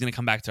think he's going to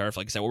come back to earth.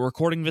 Like I said, we're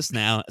recording this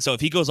now, so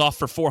if he goes off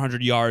for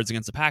 400 yards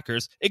against the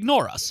Packers,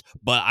 ignore us.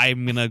 But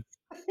I'm going to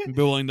be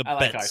willing to bet. I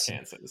like our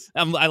chances.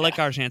 I like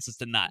our chances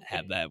to not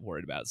have that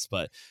worried about us.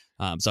 But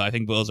so I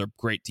think those are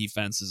great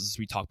defenses. As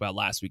we talked about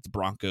last week, the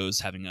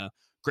Broncos having a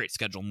great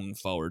schedule moving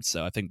forward.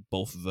 So I think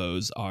both of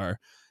those are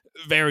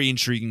very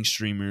intriguing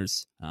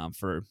streamers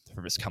for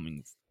this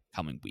coming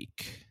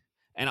week.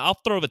 And I'll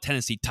throw the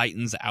Tennessee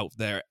Titans out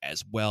there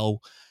as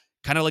well.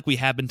 Kind of like we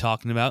have been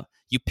talking about,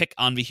 you pick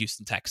on the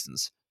Houston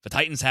Texans. The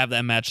Titans have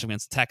that match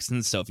against the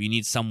Texans, so if you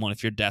need someone,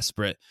 if you're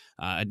desperate,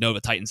 I know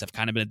the Titans have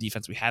kind of been a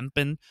defense we haven't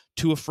been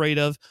too afraid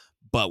of,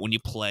 but when you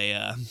play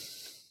a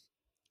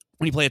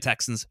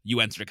Texans,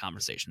 you enter the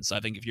conversation. So I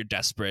think if you're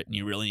desperate and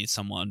you really need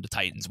someone, the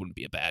Titans wouldn't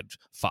be a bad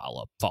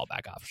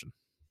fallback option.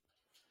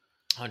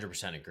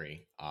 100%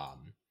 agree. I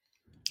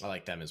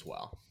like them as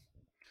well.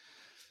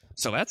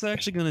 So that's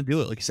actually going to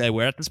do it. Like I said,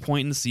 we're at this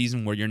point in the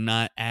season where you're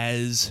not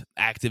as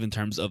active in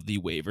terms of the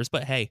waivers,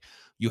 but hey,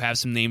 you have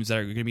some names that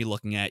are going to be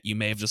looking at. You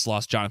may have just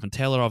lost Jonathan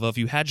Taylor, although if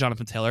you had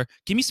Jonathan Taylor,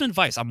 give me some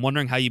advice. I'm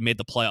wondering how you made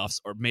the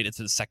playoffs or made it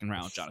to the second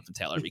round with Jonathan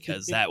Taylor,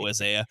 because that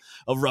was a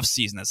rough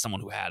season as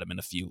someone who had him in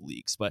a few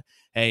leagues. But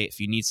hey, if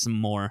you need some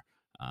more,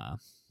 I'm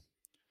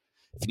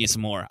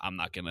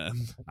not gonna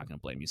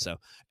blame you. So,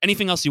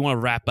 anything else you want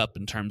to wrap up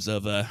in terms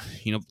of to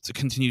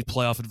continued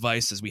playoff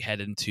advice as we head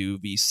into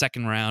the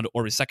second round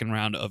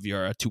of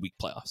your 2-week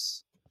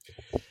playoffs?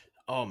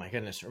 Oh my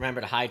goodness! Remember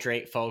to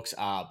hydrate, folks.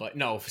 But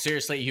no,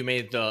 seriously, you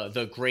made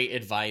the great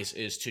advice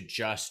is to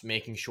just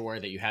making sure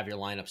that you have your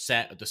lineup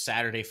set. The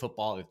Saturday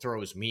football, it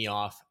throws me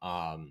off.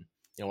 I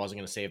wasn't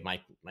going to save my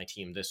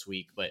team this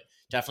week, but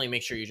definitely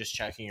make sure you're just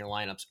checking your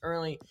lineups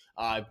early.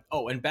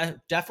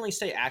 Definitely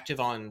stay active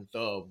on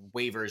the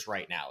waivers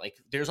right now. Like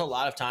there's a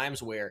lot of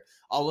times where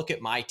I'll look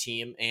at my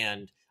team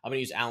and I'm going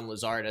to use Allen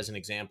Lazard as an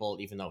example,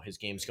 even though his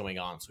game's going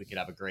on, so we could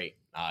have a great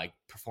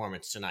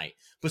performance tonight.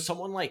 But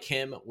someone like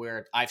him,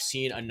 where I've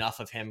seen enough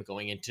of him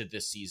going into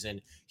this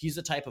season, he's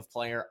the type of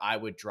player I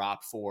would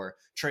drop for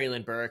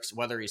Treylon Burks,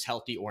 whether he's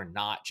healthy or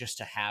not, just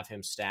to have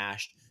him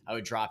stashed. I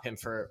would drop him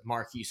for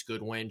Marquise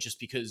Goodwin just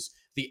because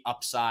the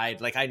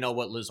upside, like I know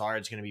what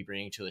Lazard's going to be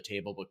bringing to the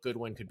table, but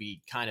Goodwin could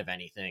be kind of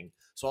anything.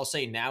 So I'll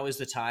say now is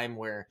the time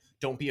where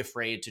don't be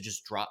afraid to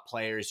just drop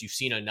players you've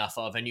seen enough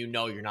of and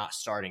you're not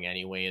starting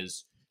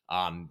anyways.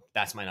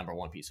 That's my number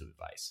one piece of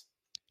advice.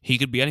 He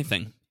could be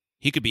anything.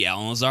 He could be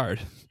Allen Lazard.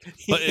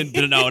 But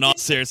no, in all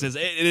seriousness,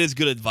 it is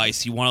good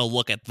advice. You want to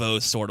look at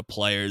those sort of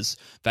players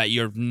that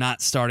you're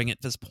not starting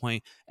at this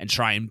point and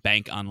try and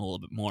bank on a little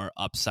bit more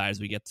upside as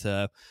we get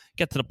to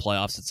the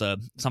playoffs. It's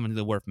something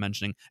that's worth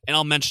mentioning. And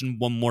I'll mention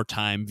one more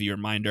time the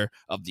reminder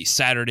of the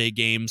Saturday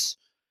games.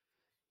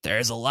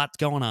 There's a lot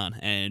going on,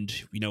 and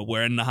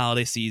we're in the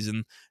holiday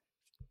season.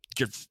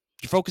 Your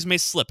focus may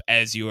slip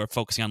as you are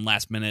focusing on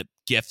last minute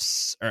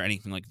gifts or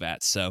anything like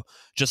that. So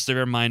just a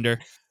reminder.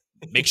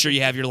 Make sure you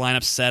have your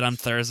lineup set on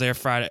Thursday or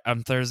Friday,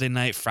 on Thursday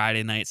night,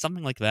 Friday night,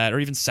 something like that, or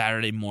even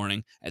Saturday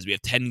morning, as we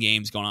have 10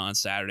 games going on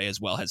Saturday,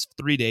 as well as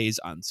 3 games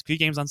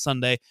on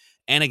Sunday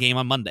and a game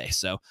on Monday.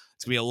 So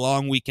it's gonna be a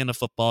long weekend of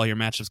football. Your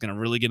matchup's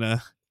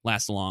gonna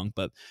last long,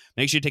 but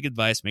make sure you take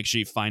advice. Make sure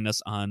you find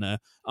us on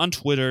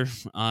Twitter,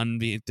 on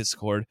the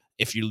Discord,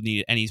 if you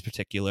need any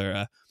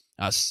particular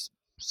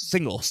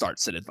single start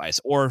sit advice,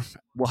 or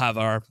we'll have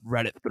our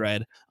Reddit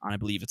thread on, I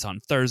believe it's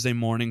on Thursday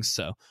morning.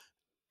 So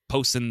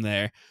post in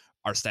there.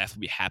 Our staff will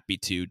be happy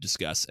to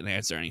discuss and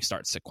answer any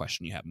start sit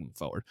question you have moving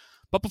forward.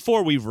 But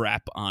before we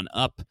wrap on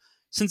up,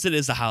 since it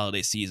is the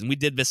holiday season, we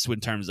did this in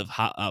terms of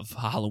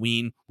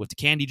Halloween with the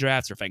candy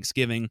drafts, or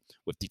Thanksgiving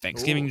with the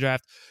Thanksgiving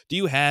draft. Do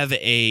you have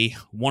a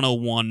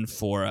 101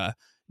 for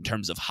in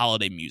terms of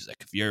holiday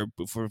music?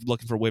 If we're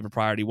looking for waiver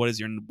priority, what is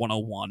your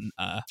 101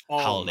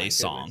 holiday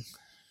song?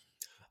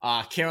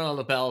 Carol on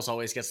the Bells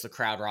always gets the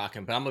crowd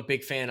rocking, but I'm a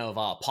big fan of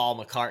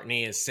Paul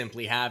McCartney is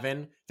Simply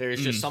Havin'.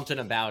 There's just something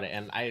about it,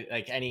 and I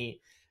like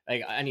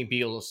like any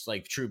Beatles,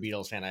 like true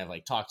Beatles fan I've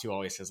like talked to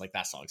always says like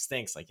that song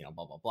stinks, like, you know,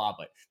 blah blah blah.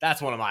 But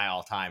that's one of my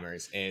all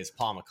timers is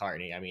Paul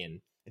McCartney. I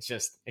mean, it's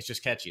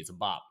just catchy. It's a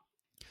bop.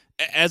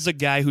 As a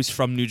guy who's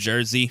from New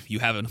Jersey, you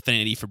have an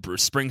affinity for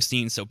Bruce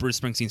Springsteen. So Bruce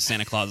Springsteen's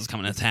Santa Claus is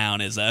Coming to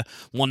Town is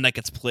one that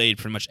gets played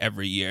pretty much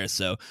every year.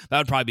 So that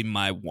would probably be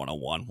my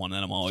 101, one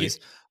that I'm always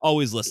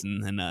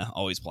listening and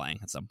always playing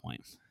at some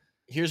point.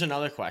 Here's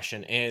another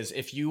question: is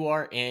if you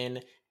are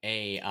in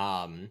a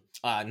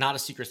not a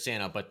Secret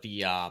Santa, but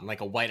the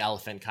like a white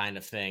elephant kind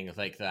of thing,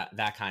 like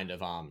that kind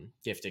of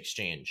gift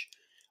exchange,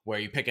 where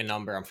you pick a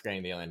number. I'm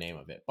forgetting the other name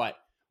of it, but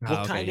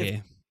what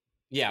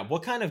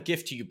what kind of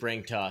gift do you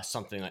bring to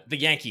something like the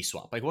Yankee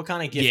swap? Like, what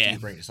kind of gift do you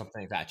bring to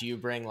something like that? Do you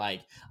bring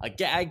like a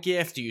gag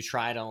gift? Do you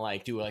try to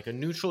like do like a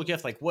neutral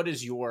gift? Like, what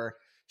is your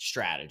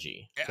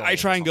strategy? I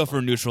try and go for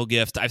a neutral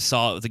gift. I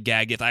saw it with a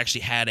gag gift. I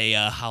actually had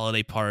a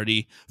holiday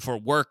party for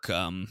work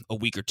a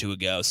week or two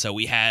ago. So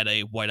we had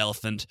a white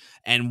elephant,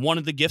 and one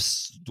of the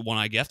gifts, the one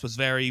I gift, was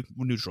very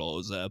neutral. It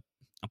was a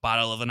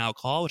bottle of an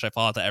alcohol, which I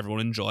thought that everyone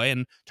would enjoy,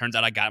 and turns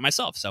out I got it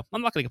myself. So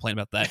I'm not going to complain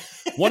about that.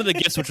 One of the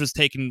gifts which was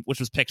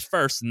picked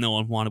first and no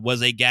one wanted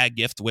was a gag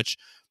gift, which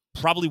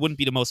probably wouldn't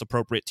be the most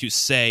appropriate to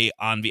say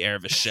on the air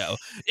of a show.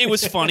 It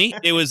was funny.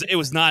 It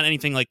was not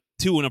anything like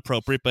too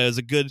inappropriate, but it was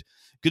a good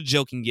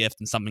joking gift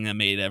and something that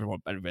made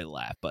everybody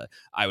laugh. But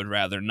I would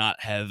rather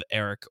not have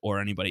Eric or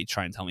anybody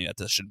try and tell me that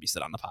this shouldn't be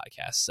said on the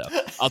podcast. So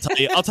I'll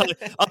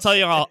tell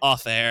you all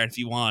off air. If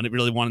you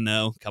really want to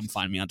know, come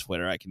find me on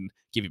Twitter. I can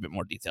give you a bit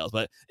more details.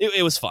 But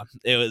it was fun.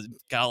 It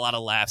got a lot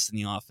of laughs in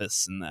the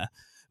office, and it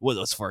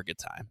was for a good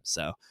time.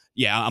 So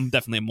yeah, I'm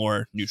definitely a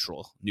more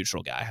neutral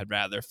guy. I'd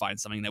rather find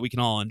something that we can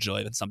all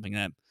enjoy than something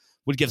that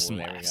would give some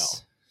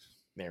laughs.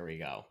 There we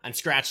go. And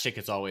scratch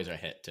tickets always a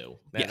hit too.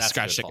 That's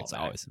scratch tickets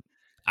always.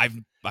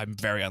 I'm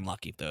very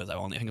unlucky with those.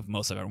 I think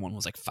most of everyone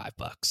was like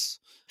 $5.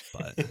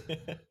 But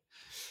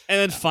and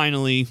then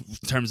finally,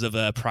 in terms of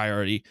a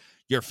priority,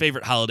 your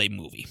favorite holiday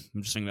movie.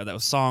 I'm just thinking about that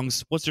with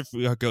songs. What's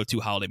your go-to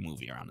holiday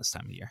movie around this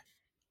time of year?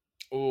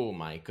 Oh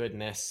my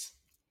goodness,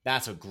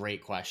 that's a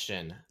great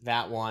question.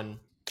 That one,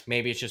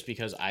 maybe it's just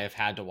because I have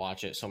had to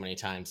watch it so many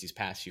times these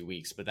past few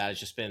weeks, but that has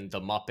just been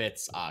The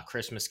Muppets,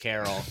 Christmas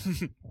Carol.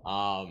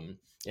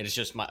 It is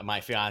just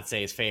my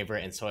fiance's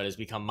favorite, and so it has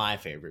become my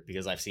favorite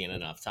because I've seen it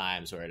enough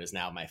times where it is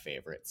now my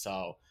favorite.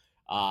 So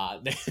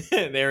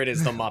there it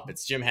is, The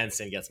Muppets. Jim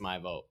Henson gets my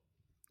vote.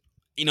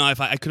 You know,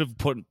 if I could have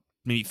put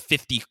maybe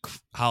 50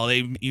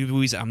 holiday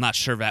movies, I'm not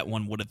sure that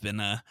one would have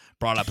been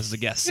brought up as a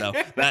guest. So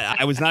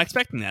I was not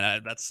expecting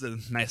that. That's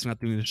the nice thing about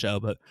doing the show.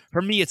 But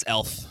for me, it's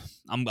Elf.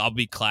 I'll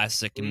be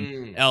classic.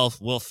 And Elf,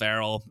 Will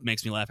Ferrell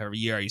makes me laugh every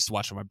year. I used to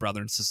watch with my brother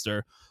and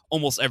sister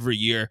almost every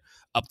year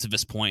up to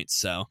this point.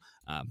 So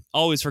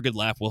always for a good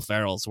laugh. Will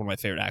Ferrell is one of my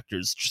favorite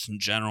actors just in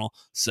general.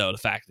 So the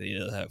fact that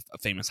you have a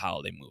famous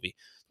holiday movie,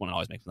 one that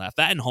always makes me laugh.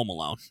 That and Home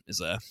Alone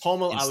is a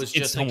I was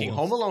just thinking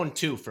Home Alone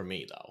 2 for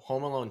me though.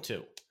 Home Alone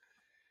 2.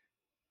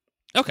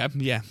 Okay,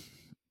 yeah.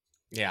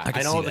 Yeah,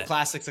 I know the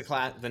classics,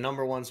 the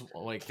number ones,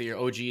 like the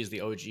OG is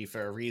the OG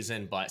for a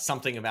reason, but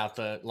something about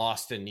the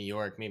Lost in New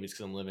York, maybe it's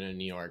because I'm living in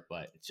New York,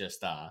 but it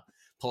just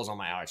pulls on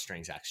my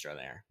heartstrings extra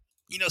there.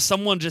 You know,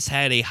 someone just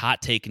had a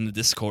hot take in the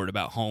Discord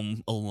about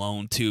Home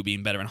Alone 2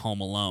 being better than Home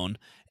Alone.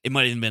 It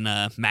might have been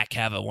Matt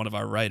Cava, one of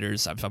our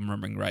writers, if I'm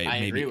remembering right. I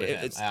maybe agree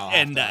with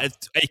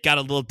it got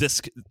a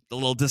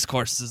little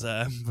discourses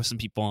with some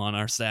people on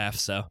our staff.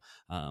 So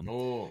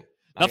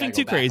nothing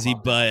too crazy,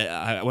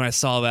 but when I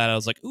saw that, I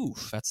was like, "Ooh,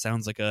 that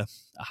sounds like a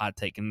hot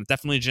take," and it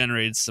definitely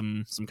generated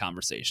some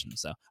conversation.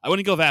 So I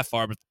wouldn't go that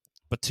far,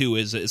 but 2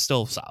 is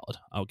still solid.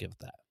 I'll give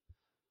it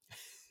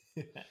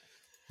that.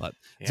 But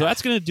so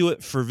that's going to do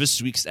it for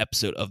this week's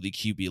episode of the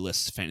QB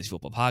List Fantasy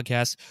Football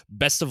Podcast.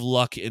 Best of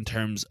luck in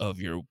terms of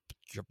your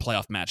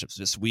playoff matchups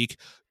this week.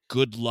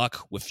 Good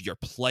luck with your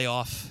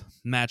playoff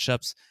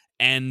matchups.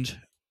 And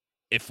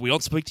if we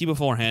don't speak to you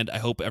beforehand, I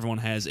hope everyone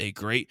has a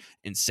great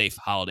and safe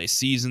holiday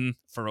season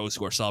for those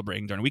who are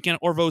celebrating during the weekend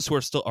or those who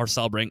are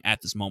celebrating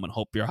at this moment.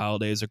 Hope your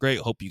holidays are great.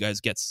 Hope you guys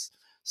get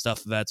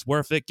stuff that's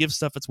worth it. Give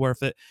stuff that's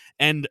worth it.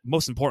 And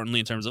most importantly,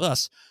 in terms of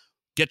us,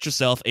 get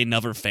yourself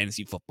another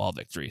fantasy football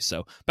victory.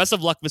 So best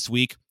of luck this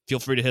week. Feel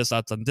free to hit us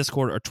up on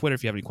Discord or Twitter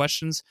if you have any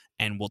questions,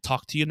 and we'll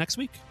talk to you next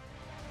week.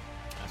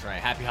 That's right.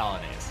 Happy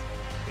holidays.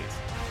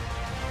 Peace.